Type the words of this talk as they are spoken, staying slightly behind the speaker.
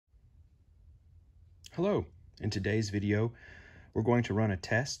Hello, in today's video we're going to run a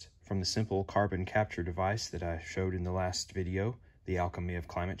test from the simple carbon capture device that I showed in the last video, the alchemy of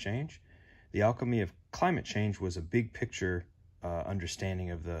climate change. The alchemy of climate change was a big picture understanding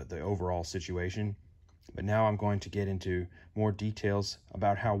of the overall situation, but now I'm going to get into more details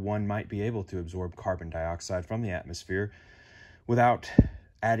about how one might be able to absorb carbon dioxide from the atmosphere without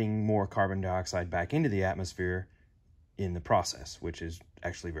adding more carbon dioxide back into the atmosphere in the process, which is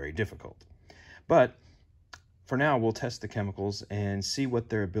actually very difficult. But for now, we'll test the chemicals and see what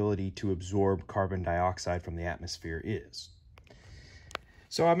their ability to absorb carbon dioxide from the atmosphere is.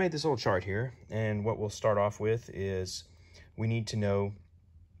 So I made this little chart here, and what we'll start off with is we need to know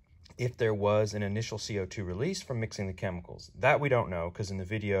if there was an initial CO2 release from mixing the chemicals. That we don't know, because in the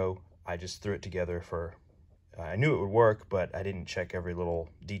video, I just threw it together for, I knew it would work, but I didn't check every little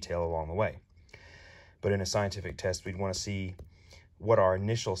detail along the way. But in a scientific test, we'd want to see what our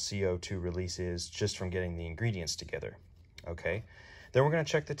initial CO2 release is just from getting the ingredients together. Okay, then we're going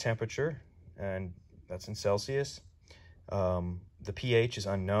to check the temperature, and that's in Celsius. The pH is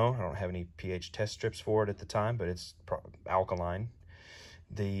unknown. I don't have any pH test strips for it at the time, but it's alkaline.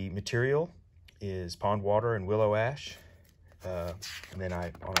 The material is pond water and willow ash. And then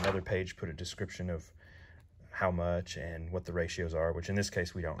I, on another page, put a description of how much and what the ratios are, which in this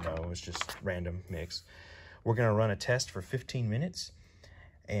case we don't know. It's just random mix. We're going to run a test for 15 minutes,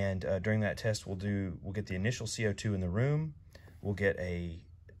 and during that test we'll get the initial CO2 in the room. We'll get a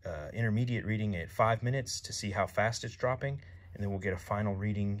intermediate reading at 5 minutes to see how fast it's dropping, and then we'll get a final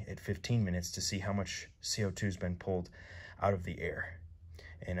reading at 15 minutes to see how much CO2 has been pulled out of the air.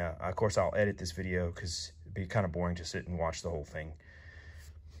 And of course I'll edit this video because it'd be kind of boring to sit and watch the whole thing.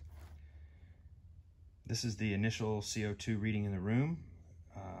 This is the initial CO2 reading in the room.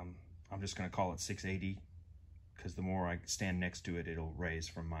 I'm just going to call it 680. Because the more I stand next to it, it'll raise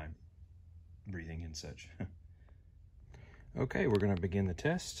from my breathing and such. Okay, we're going to begin the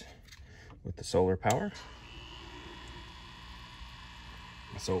test with the solar power.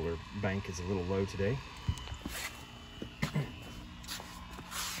 My solar bank is a little low today. And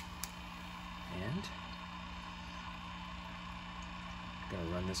I'm going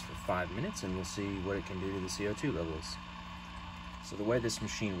to run this for 5 minutes and we'll see what it can do to the CO2 levels. So the way this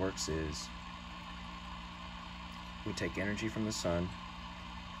machine works is we take energy from the sun,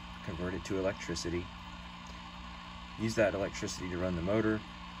 convert it to electricity, use that electricity to run the motor,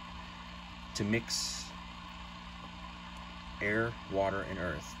 to mix air, water, and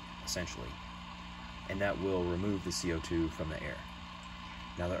earth, essentially. And that will remove the CO2 from the air.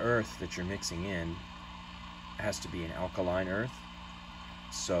 Now the earth that you're mixing in has to be an alkaline earth,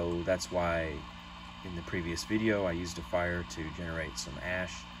 so that's why in the previous video I used a fire to generate some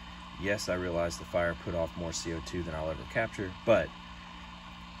ash. Yes, I realize the fire put off more CO2 than I'll ever capture, but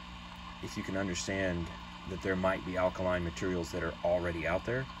if you can understand that there might be alkaline materials that are already out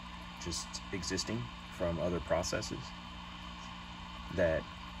there, just existing from other processes that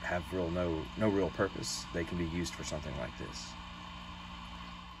have no real purpose, they can be used for something like this.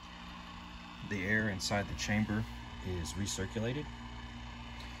 The air inside the chamber is recirculated.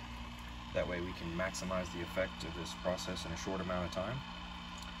 That way we can maximize the effect of this process in a short amount of time.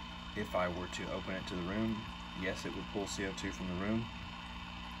 If I were to open it to the room, yes, it would pull CO2 from the room,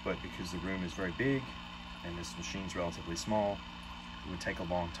 but because the room is very big and this machine's relatively small, it would take a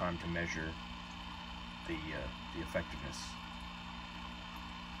long time to measure the effectiveness.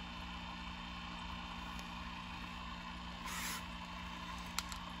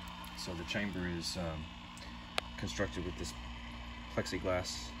 So the chamber is constructed with this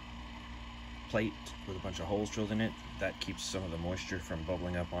plexiglass plate with a bunch of holes drilled in it. That keeps some of the moisture from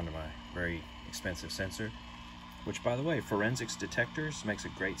bubbling up onto my very expensive sensor, which, by the way, Forensics Detectors makes a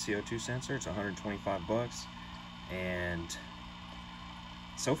great CO2 sensor. It's 125 bucks, and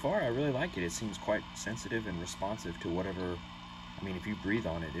so far I really like it. It seems quite sensitive and responsive to whatever, I mean, if you breathe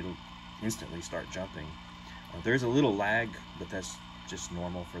on it, it'll instantly start jumping. There's a little lag, but that's just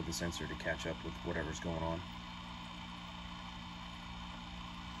normal for the sensor to catch up with whatever's going on.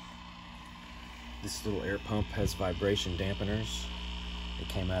 This little air pump has vibration dampeners. It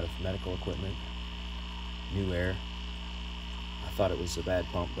came out of medical equipment. New air. I thought it was a bad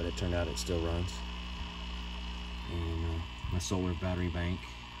pump, but it turned out it still runs. And my solar battery bank,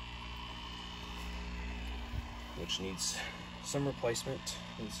 which needs some replacement,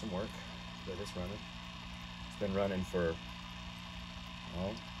 needs some work, but it's running. It's been running for,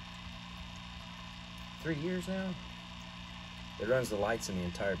 well, 3 years now. It runs the lights in the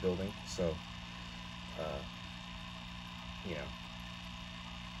entire building, so you know,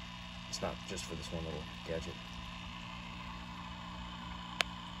 it's not just for this one little gadget.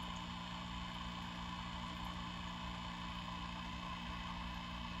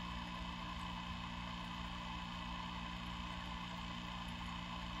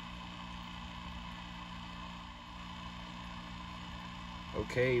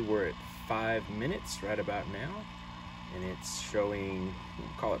 Okay, we're at 5 minutes right about now, and it's showing, we'll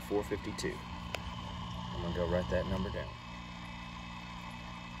call it 4:52. I'm gonna go write that number down.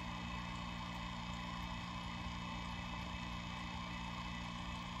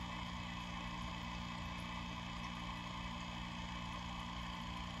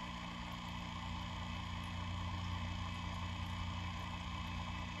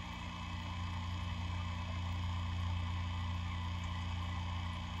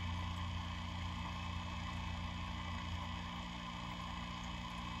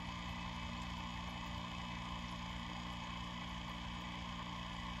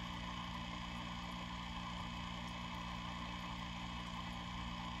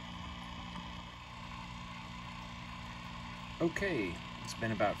 Okay, it's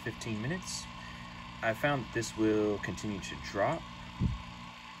been about 15 minutes. I found that this will continue to drop.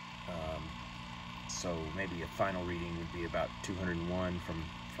 So maybe a final reading would be about 201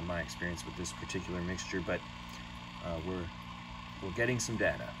 from my experience with this particular mixture, but we're getting some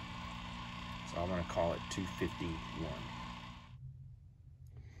data. So I'm gonna call it 251.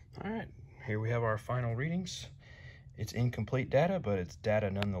 All right, here we have our final readings. It's incomplete data, but it's data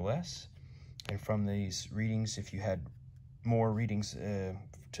nonetheless. And from these readings, if you had more readings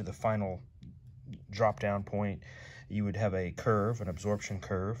to the final drop down point, you would have a curve, an absorption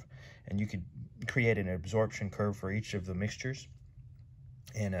curve, and you could create an absorption curve for each of the mixtures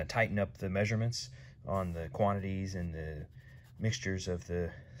and tighten up the measurements on the quantities and the mixtures of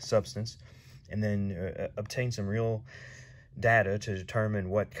the substance, and then obtain some real data to determine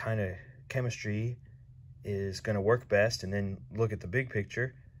what kind of chemistry is going to work best, and then look at the big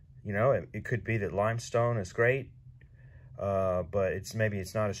picture. You know, it could be that limestone is great, but maybe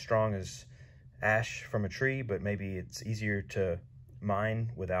it's not as strong as ash from a tree, but maybe it's easier to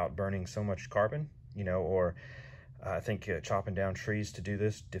mine without burning so much carbon, you know, or I think chopping down trees to do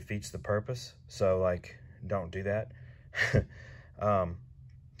this defeats the purpose. So like, don't do that.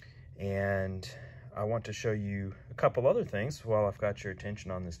 And I want to show you a couple other things while I've got your attention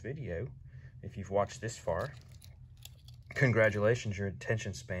on this video. If you've watched this far, congratulations, your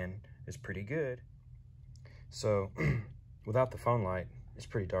attention span is pretty good. So without the phone light, it's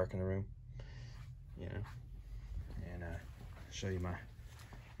pretty dark in the room, you know. And show you my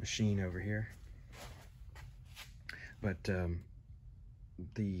machine over here. But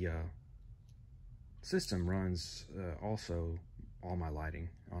the system runs also all my lighting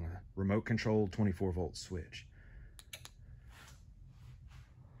on a remote controlled 24-volt switch.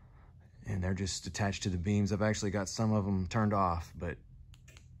 And they're just attached to the beams. I've actually got some of them turned off, but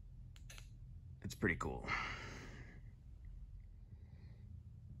it's pretty cool.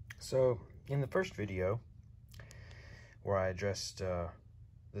 So in the first video, where I addressed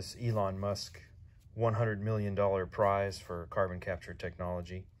this Elon Musk $100 million prize for carbon capture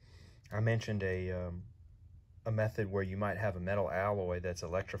technology, I mentioned a method where you might have a metal alloy that's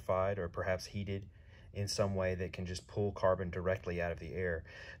electrified or perhaps heated in some way that can just pull carbon directly out of the air.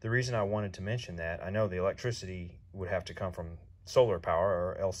 The reason I wanted to mention that, I know the electricity would have to come from solar power,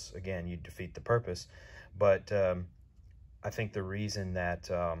 or else, again, you'd defeat the purpose. But I think the reason that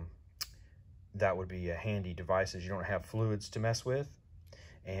that would be a handy device is you don't have fluids to mess with,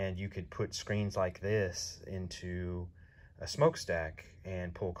 and you could put screens like this into a smokestack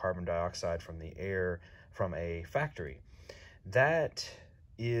and pull carbon dioxide from the air from a factory. That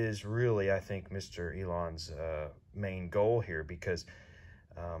is really, I think, Mr. Elon's main goal here, because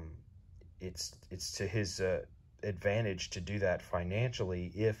it's to his advantage to do that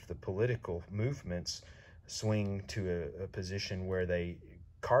financially if the political movements swing to a position where they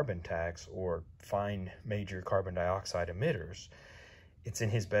carbon tax or fine major carbon dioxide emitters. It's in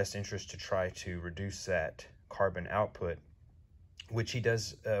his best interest to try to reduce that carbon output, which he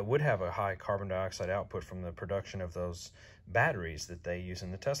does would have a high carbon dioxide output from the production of those batteries that they use in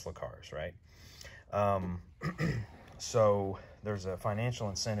the Tesla cars, right? So there's a financial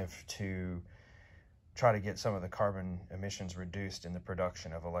incentive to try to get some of the carbon emissions reduced in the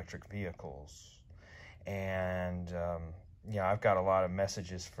production of electric vehicles. And yeah, I've got a lot of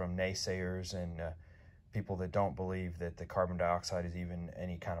messages from naysayers and people that don't believe that the carbon dioxide is even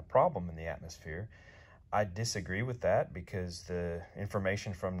any kind of problem in the atmosphere. I disagree with that, because the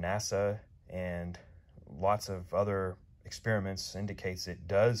information from NASA and lots of other experiments indicates it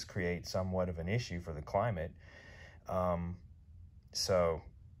does create somewhat of an issue for the climate. So,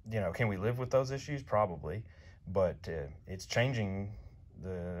 you know, can we live with those issues? Probably, but it's changing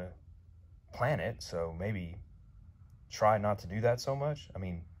the planet, so maybe try not to do that so much. I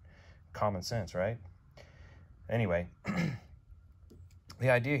mean, common sense, right? Anyway, the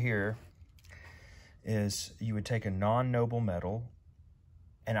idea here is you would take a non-noble metal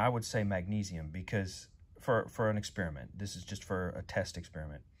And I would say magnesium, because for an experiment, this is just for a test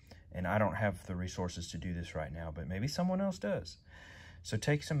experiment. And I don't have the resources to do this right now, but maybe someone else does. So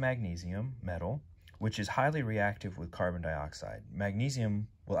take some magnesium metal, which is highly reactive with carbon dioxide. Magnesium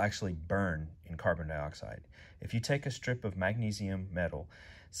will actually burn in carbon dioxide. If you take a strip of magnesium metal,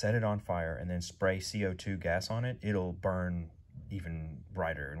 set it on fire, and then spray CO2 gas on it, it'll burn even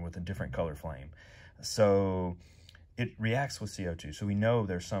brighter and with a different color flame. So it reacts with CO2, so we know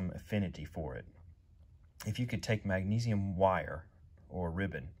there's some affinity for it. If you could take magnesium wire or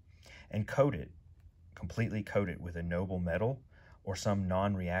ribbon and coat it, completely coat it with a noble metal or some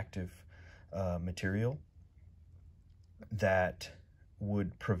non-reactive material that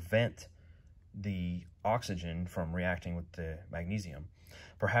would prevent the oxygen from reacting with the magnesium,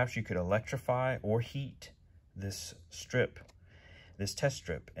 perhaps you could electrify or heat this strip, this test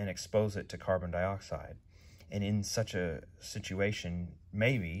strip, and expose it to carbon dioxide. And in such a situation,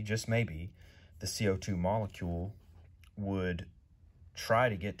 maybe, just maybe, the CO2 molecule would try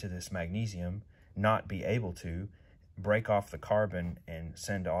to get to this magnesium, not be able to, break off the carbon and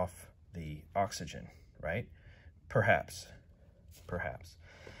send off the oxygen, right? Perhaps.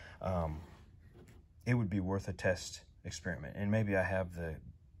 It would be worth a test experiment. And maybe I have the,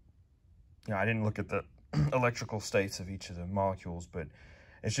 I didn't look at the electrical states of each of the molecules, but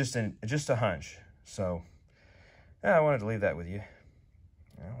it's just a hunch. So I wanted to leave that with you.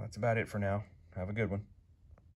 Well, that's about it for now. Have a good one.